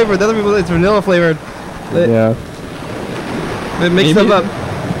eggnog flavored. Other people, it's vanilla flavored. Yeah. They mix them up.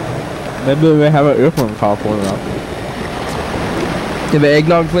 Maybe they have an earphone call for them. Give it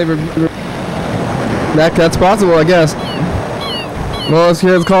eggnog flavored. That's possible, I guess. Well,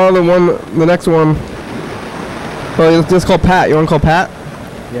 let's call the next one. Well, let's just call Pat. You want to call Pat?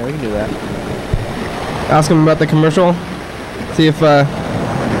 Yeah, we can do that. Ask him about the commercial. See if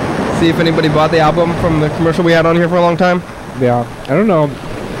anybody bought the album from the commercial we had on here for a long time. Yeah, I don't know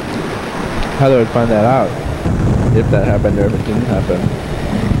how they would find that out. If that happened or if it didn't happen.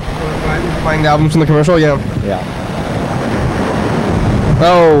 Buying the albums from the commercial, yeah. Yeah.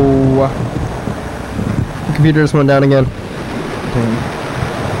 Oh. The computer just went down again.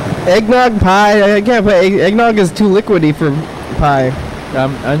 Eggnog pie. I can't put eggnog is too liquidy for pie.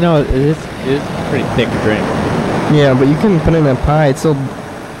 I know it is a pretty thick drink. Yeah, but you can put it in a pie.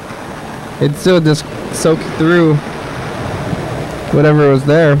 It's still just soak through whatever was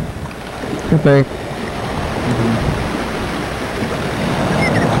there. I think.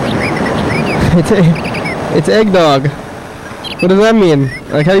 It's eggnog. What does that mean?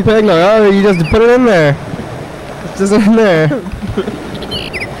 Like, how do you put eggnog? Oh, you just put it in there. It's just in there.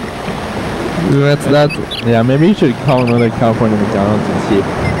 That's. Yeah, maybe you should call another California McDonald's and see if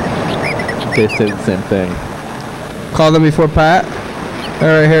they say the same thing. Call them before Pat. All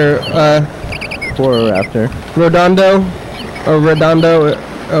right, here. Before or after? Redondo.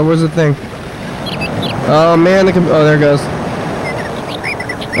 Where's the thing? Oh man, oh there it goes.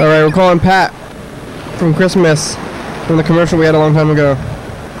 All right, we're calling Pat from Christmas, from the commercial we had a long time ago.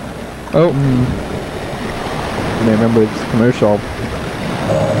 Oh. I remember this commercial.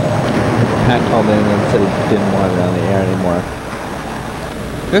 Pat called in and said he didn't want it on the air anymore.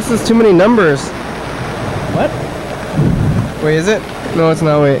 This is too many numbers. What? Wait, is it? No, it's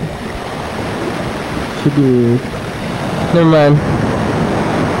not. Wait. Should be. Never mind.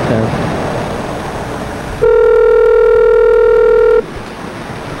 Okay.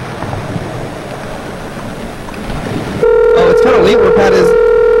 Oh, it's kind of late where Pat is.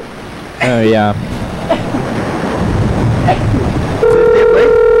 Oh yeah. Is it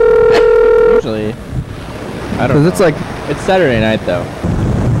late? Usually. I don't know. It's like. It's Saturday night though.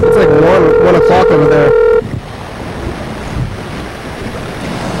 It's like 1 o'clock over there.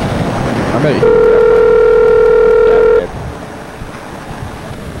 I bet you.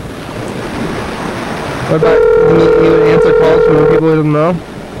 What about you answer calls from the people who don't know?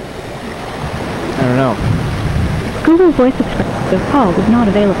 I don't know. Google Voice subscriber call was not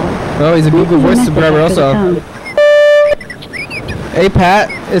available. Oh, he's a Google Leave a Voice message subscriber after the also. tone. Hey Pat,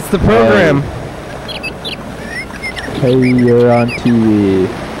 it's the program. Hey, you're on TV.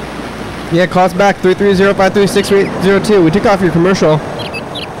 Yeah, call us back 330-536-802. We took off your commercial.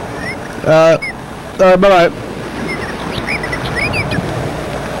 Bye bye.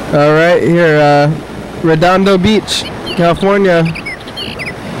 All right, here, Redondo Beach, California.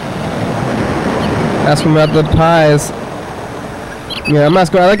 Ask him about the pies. Yeah, I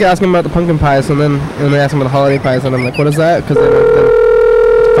like asking about the pumpkin pies, and then they ask him about the holiday pies, and I'm like, what is that? Because then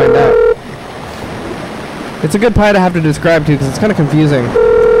find out. It's a good pie to have to describe to, because it's kind of confusing.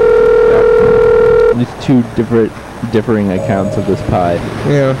 There's two differing accounts of this pie.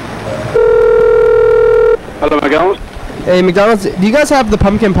 Yeah. Hello, McDonald's? Hey, McDonald's, do you guys have the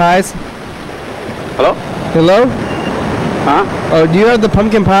pumpkin pies? Hello? Hello? Huh? Oh, do you have the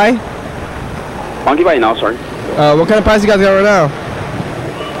pumpkin pie? Monkey pie? No, sorry. What kind of pies you guys got right now?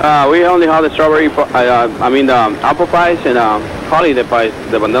 We only have the strawberry, I mean the apple pies and holiday pies,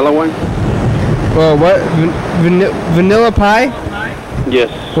 the vanilla one. Well, what? Vanilla pie? Yes.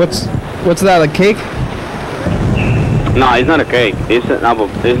 What's that? Like cake? No, it's not a cake. It's an apple.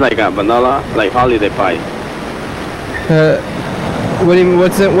 It's like a vanilla, like holiday pie. What do you mean?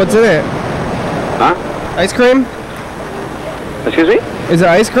 What's in it? Huh? Ice cream? Excuse me? Is it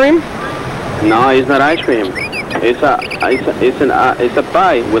ice cream? No, it's not ice cream. It's a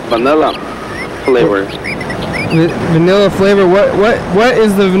pie with vanilla flavor. Vanilla flavor. What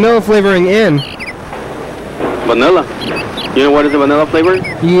is the vanilla flavoring in? Vanilla. You know what is the vanilla flavor?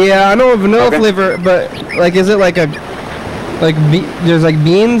 Yeah, I know a vanilla flavor, but like, is it like there's like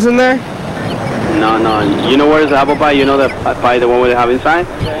beans in there? No. You know what is the apple pie? You know the pie, the one we have inside?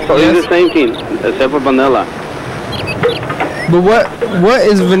 So yes. It's the same thing, except for vanilla. But what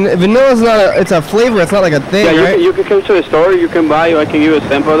is vanilla? Is not it's a flavor. It's not like a thing, yeah, right? You can come to the store. You can buy. I can give you a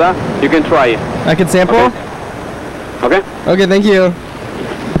sample of that. You can try it. I can sample. Okay. Okay, thank you.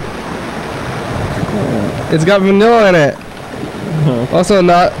 It's got vanilla in it. Also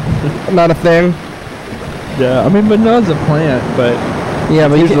not a thing. Yeah, I mean vanilla's a plant, but yeah,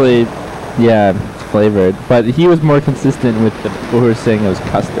 but usually, yeah, it's flavored. But he was more consistent with what we were saying it was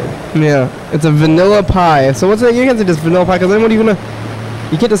custard. Yeah, it's a vanilla pie. So what's that? You can't say just vanilla pie, because then what are you gonna?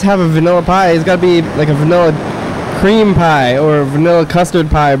 You can't just have a vanilla pie. It's got to be like a vanilla cream pie or a vanilla custard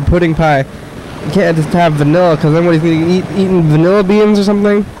pie, pudding pie. You can't just have vanilla, because then what are you gonna eating vanilla beans or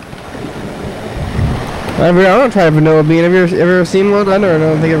something? I don't try a vanilla bean. Have you ever seen one? I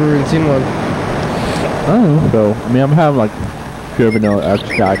don't think I've ever seen one. Oh, so I mean, I'm having like pure vanilla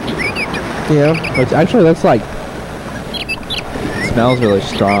extract. Yeah. Which actually, that's like smells really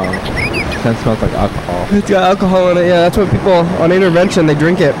strong. It kind of smells like alcohol. It's got alcohol in it. Yeah, that's what people on intervention they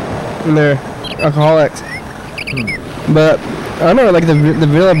drink it, and they're alcoholics. But I don't know, like the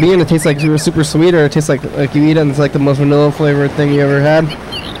vanilla bean, it tastes like super sweet, or it tastes like you eat it and it's like the most vanilla flavored thing you ever had.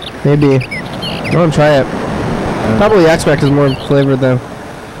 Maybe. I want to try it. Probably extract is more flavored though.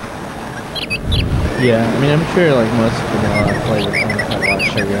 Yeah, I mean, I'm sure like most vanilla flavors have a lot of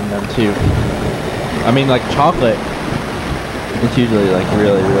sugar in them too. I mean, like chocolate, it's usually like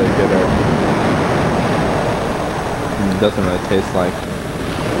really bitter. And it doesn't really taste like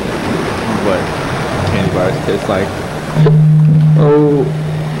what candy bars taste like. Oh,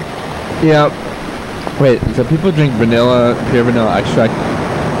 yeah. Wait, so people drink pure vanilla extract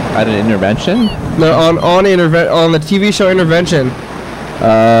at an intervention? No, on the TV show Intervention.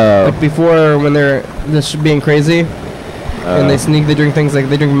 Like before, when they're just being crazy, and they drink things like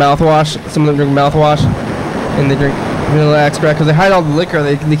they drink mouthwash. Some of them drink mouthwash, and they drink vanilla extract because they hide all the liquor.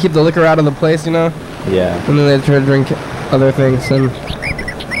 They keep the liquor out of the place, you know. Yeah. And then they try to drink other things, and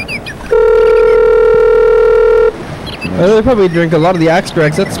they probably drink a lot of the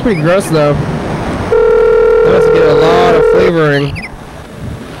extracts. That's pretty gross, though. They must get a lot of flavoring.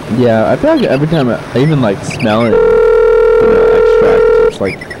 Yeah, I feel like every time I even like smell it, extract, it's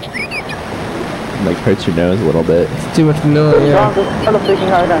like hurts your nose a little bit. It's too much vanilla, yeah.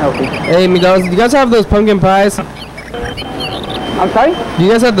 Hey, McDonald's, do you guys have those pumpkin pies? I'm sorry? Do you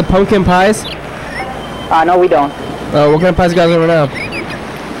guys have the pumpkin pies? No, we don't. What kind of pies you guys have right now?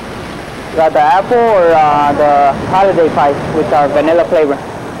 Got the apple or the holiday pies, which are vanilla flavor.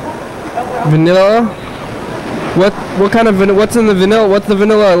 Vanilla? What kind of vanilla? What's in the vanilla? What's the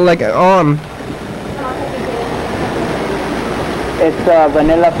vanilla like on? It's a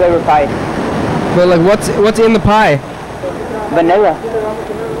vanilla flavor pie. But like, what's in the pie? Vanilla.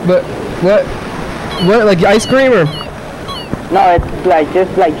 But what like ice cream or? No, it's like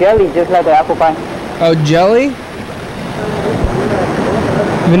just like jelly, just like the apple pie. Oh, jelly?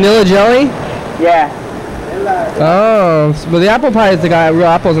 Vanilla jelly? Yeah. Oh, but the apple pie has got real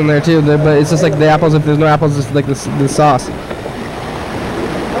apples in there too. But it's just like the apples. If there's no apples, it's like the sauce.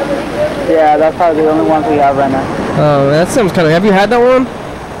 Yeah, that's probably the only ones we have right now. Oh, that sounds kind of. Have you had that one?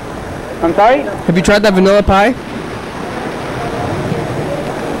 I'm sorry? Have you tried that vanilla pie?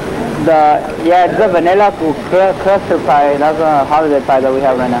 It's the vanilla custard pie. That's a holiday pie that we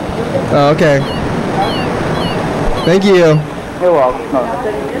have right now. Oh, okay. Thank you. You're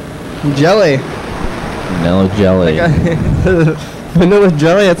welcome. Jelly. Vanilla jelly. Vanilla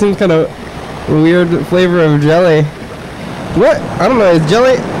jelly? That seems kind of weird flavor of jelly. What? I don't know. Is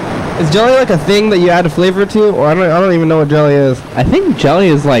jelly like a thing that you add a flavor to, or I don't even know what jelly is. I think jelly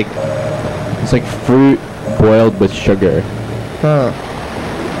is like it's like fruit boiled with sugar. Huh.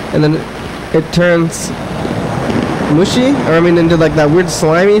 And then it turns mushy, or I mean into like that weird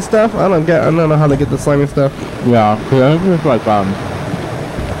slimy stuff. I don't know how they get the slimy stuff. Yeah, cause I think it's like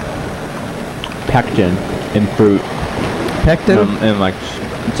pectin in fruit. Pectin? And like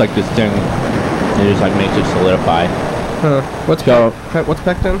It's like this thing. It just like makes it solidify. Huh. What's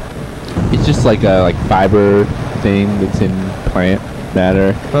pectin? It's just like a fiber thing that's in plant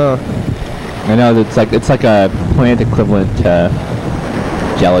matter. Huh. I know it's like a plant equivalent to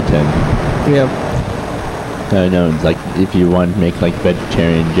gelatin. Yeah. I know it's like if you want to make like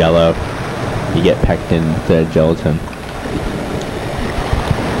vegetarian jello, you get pectin instead of gelatin.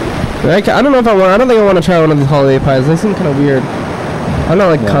 I don't know if I want. I don't think I want to try one of these holiday pies. They seem kind of weird. I don't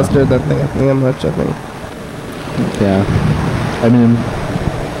like custard. That thing much. I think. Yeah. I mean,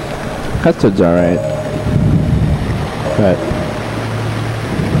 custard's alright, but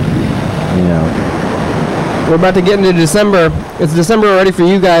you know, we're about to get into December. It's December already for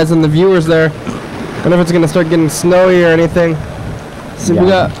you guys and the viewers there. I don't know if it's gonna start getting snowy or anything. So we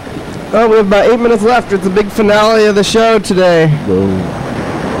have about 8 minutes left. It's a big finale of the show today. Whoa.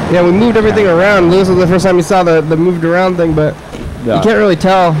 Yeah, we moved everything around. This was the first time you saw the moved around thing, but you can't really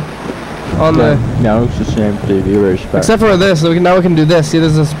tell on the. No, it's just shame to the viewers. But except for this, so now we can do this. See,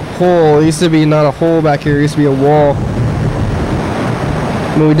 there's this hole. It used to be not a hole back here. It used to be a wall.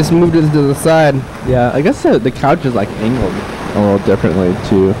 And we just moved it to the side. Yeah, I guess the couch is like angled a little differently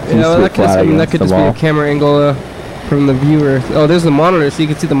too. Yeah, well, that could just be a camera angle from the viewer. Oh, there's the monitor, so you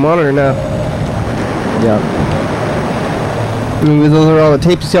can see the monitor now. Yeah. I mean, those are all the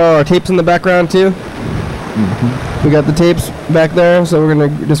tapes. See all our tapes in the background too? Mm-hmm. We got the tapes back there, so we're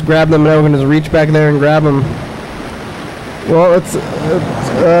going to just grab them now. We're going to just reach back there and grab them. Well,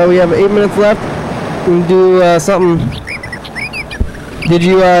 we have 8 minutes left. We can do something. Did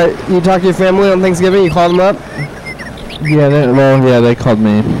you talk to your family on Thanksgiving? You called them up? Yeah, they called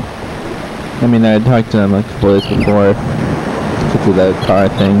me. I mean, I talked to them like a couple days before to do that car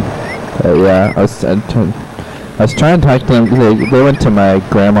thing. But yeah, I was trying to talk to them. They went to my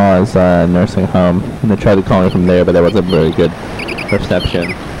grandma's nursing home, and they tried to call me from there, but there wasn't very good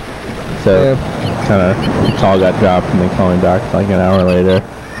reception. So, kind of, the call got dropped, and they called me back like an hour later.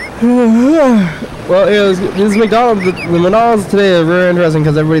 Well, this McDonald's. The McDonald's today are very interesting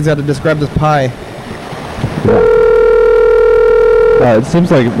because everybody's got to describe this pie. Yeah. It seems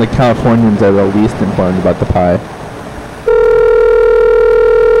like the Californians are the least informed about the pie.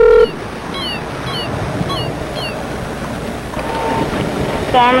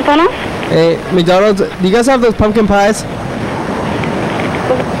 McDonald's? Hey, McDonald's, do you guys have those pumpkin pies?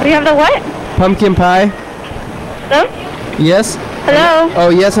 We have the what? Pumpkin pie. Hello? Yes? Hello? Oh,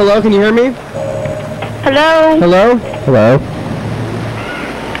 yes, hello, can you hear me? Hello? Hello? Hello?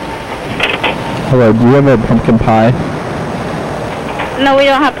 Hello, do you have a pumpkin pie? No, we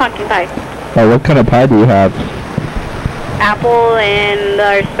don't have pumpkin pie. Oh, what kind of pie do you have? Apple and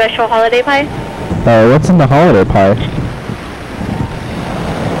our special holiday pie. What's in the holiday pie?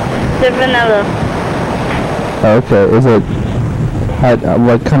 The vanilla. Oh, okay, is it,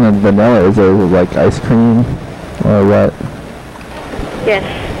 what kind of vanilla? Is it like ice cream or what? Yes.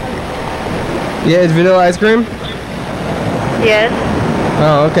 Yeah, it's vanilla ice cream? Yes.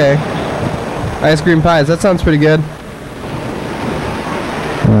 Oh, okay. Ice cream pies, that sounds pretty good.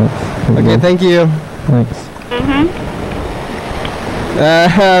 Okay, thank you. Thanks.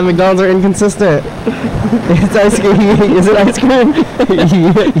 McDonald's are inconsistent. It's ice cream. Is it ice cream?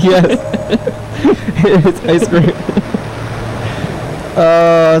 Yes. It's ice cream.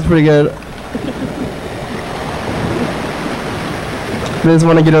 Oh, that's pretty good. I just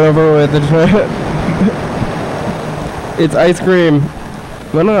want to get it over with. It's ice cream.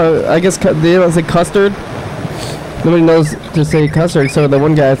 I don't know. I guess they don't say custard. Nobody knows to say custard, so the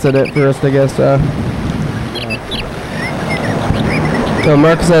one guy said it first, I guess. So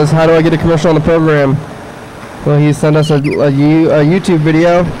Mark says, how do I get a commercial on the program? Well, he sent us a YouTube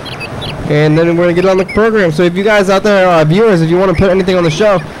video, and then we're going to get it on the program. So if you guys out there, viewers, if you want to put anything on the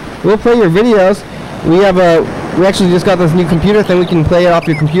show, we'll play your videos. We actually just got this new computer thing. We can play it off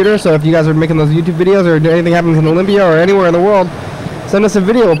your computer. So if you guys are making those YouTube videos or anything happens in Olympia or anywhere in the world, send us a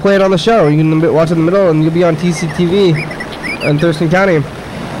video. We'll play it on the show. You can watch it in the middle, and you'll be on TCTV in Thurston County.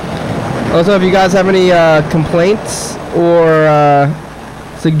 Also, if you guys have any complaints or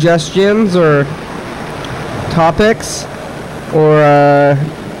suggestions or topics or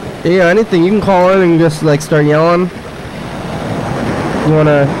anything, you can call in and just like start yelling. You want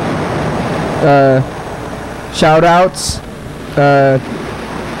to shout outs,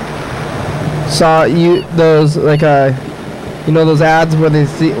 saw you those like those ads where they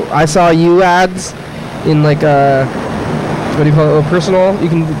see I saw you ads in like what do you call it, personal, you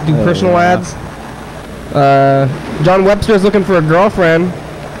can do personal ads. John Webster's looking for a girlfriend,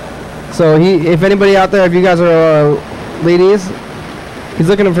 so if anybody out there, if you guys are ladies, he's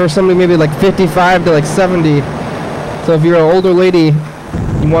looking for somebody maybe like 55 to like 70. So if you're an older lady,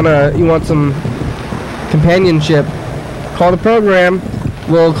 you want some companionship, call the program.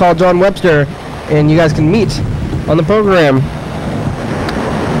 We'll call John Webster, and you guys can meet on the program.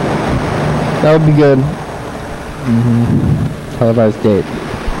 That would be good. Televised date.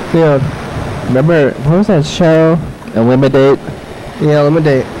 Yeah. Remember, what was that show? Eliminate? Yeah,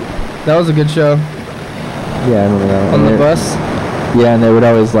 Eliminate. That was a good show. Yeah, I remember that one. On the bus? Yeah, and they would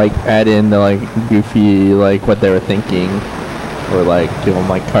always like add in the like goofy, like what they were thinking, or like give them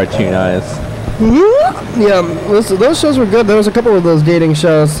like cartoon eyes. Yeah, those shows were good. There was a couple of those dating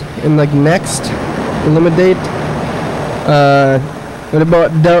shows in like Next, Eliminate. What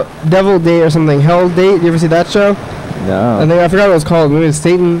about Devil Date or something? Hell Date? You ever see that show? No. I forgot what it was called. Maybe it's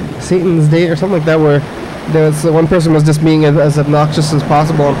Satan's Date or something like that, where there was one person was just being as obnoxious as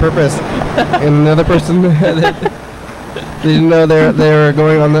possible on purpose, and the other person they didn't know they were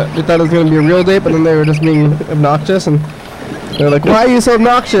going on they thought it was going to be a real date, but then they were just being obnoxious, and they're like, "Why are you so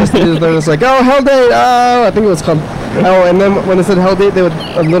obnoxious?" And they're just like, "Oh, Hell Date! Oh," I think it was called. Oh, and then when they said Hell Date, they would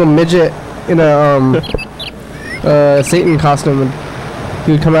a little midget in a Satan costume, and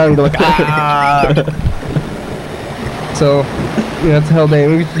he would come out and go like, "Ah." So, yeah, it's Hell Date.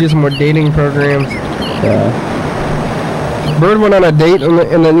 We should do some more dating programs. Yeah. Bird went on a date in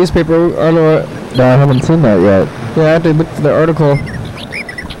the newspaper. I don't know. No, I haven't seen that yet. Yeah, I have to look for the article.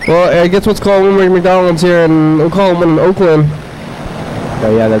 Well, I guess what's called Winwood McDonald's here, and we'll call one in Oakland. Oh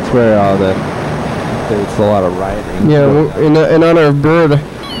yeah, that's where all there's a lot of rioting. Yeah, in honor of Bird,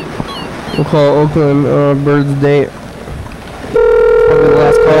 we'll call Oakland Bird's date. Probably the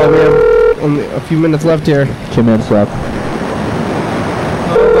last call. We have only a few minutes left here. 2 minutes left.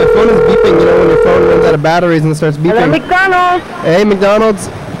 Oh, my phone is beeping. You know when your phone runs out of batteries and it starts beeping. Hello, McDonald's. Hey, McDonald's.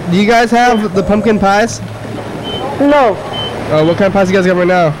 Do you guys have the pumpkin pies? No, What kind of pies you guys got right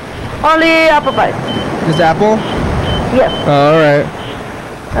now? only apple pie. Just apple? Yes. All right.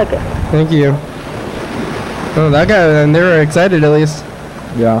 Okay. Thank you. Oh, that guy, and they were excited at least.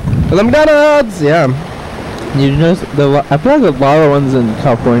 Yeah. Hello, McDonald's! Yeah. You know, I feel like a lot of ones in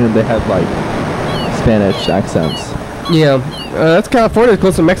California, they have like Spanish accents. Yeah. That's California,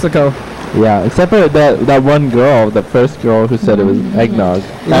 close to Mexico. Yeah, except for that one girl, the first girl who said it was eggnog.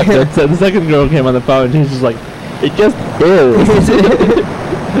 The second girl came on the phone and she was just like, it just is.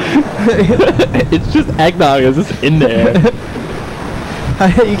 It's just eggnog, it's just in there.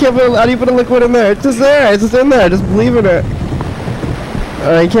 You can't put, how do you put a liquid in there? It's just there, it's just in there, just believe in it.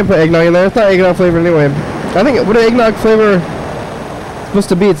 You can't put eggnog in there, it's not eggnog flavor anyway. I think, what an eggnog flavor supposed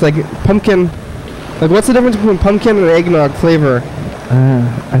to be, it's like pumpkin. Like, what's the difference between pumpkin and eggnog flavor?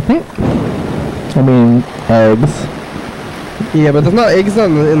 I mean, eggs. Yeah, but there's not eggs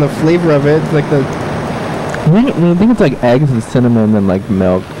in the flavor of it. It's like the... I think it's like eggs and cinnamon and like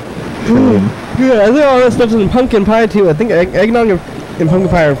milk. Yeah, I think all that stuff's in pumpkin pie too. I think eggnog and pumpkin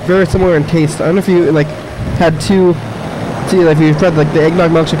pie are very similar in taste. I don't know if you like had two... See, like, if you tried like the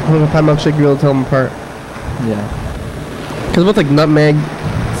eggnog milkshake and pumpkin pie milkshake, you'll be able to tell them apart. Yeah. Because both like nutmeg,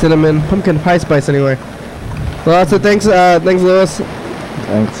 cinnamon, pumpkin pie spice anyway. Well, that's it. Thanks, thanks, Lewis.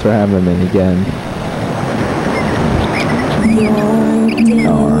 Thanks for having me again.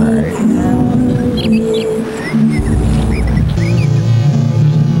 Alright.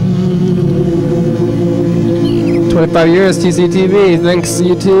 "25 years TCTV. Thanks,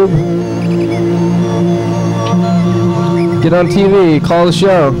 YouTube. Get on TV. Call the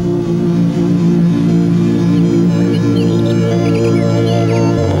show."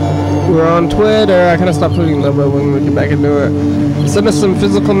 We're on Twitter. I kind of stopped tweeting though, but when we get back into it, send us some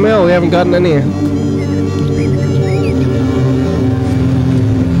physical mail. We haven't gotten any.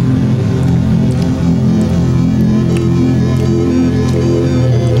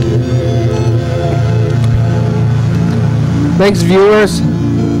 Thanks, viewers.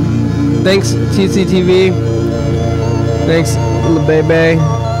 Thanks, TCTV. Thanks, Lil Baby.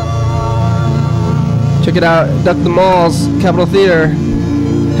 Check it out. Duck the Malls, Capitol Theater.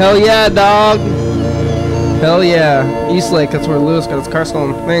 Hell yeah, dog. Hell yeah. Eastlake, that's where Lewis got his car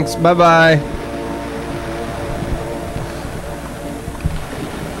stolen. Thanks, bye-bye.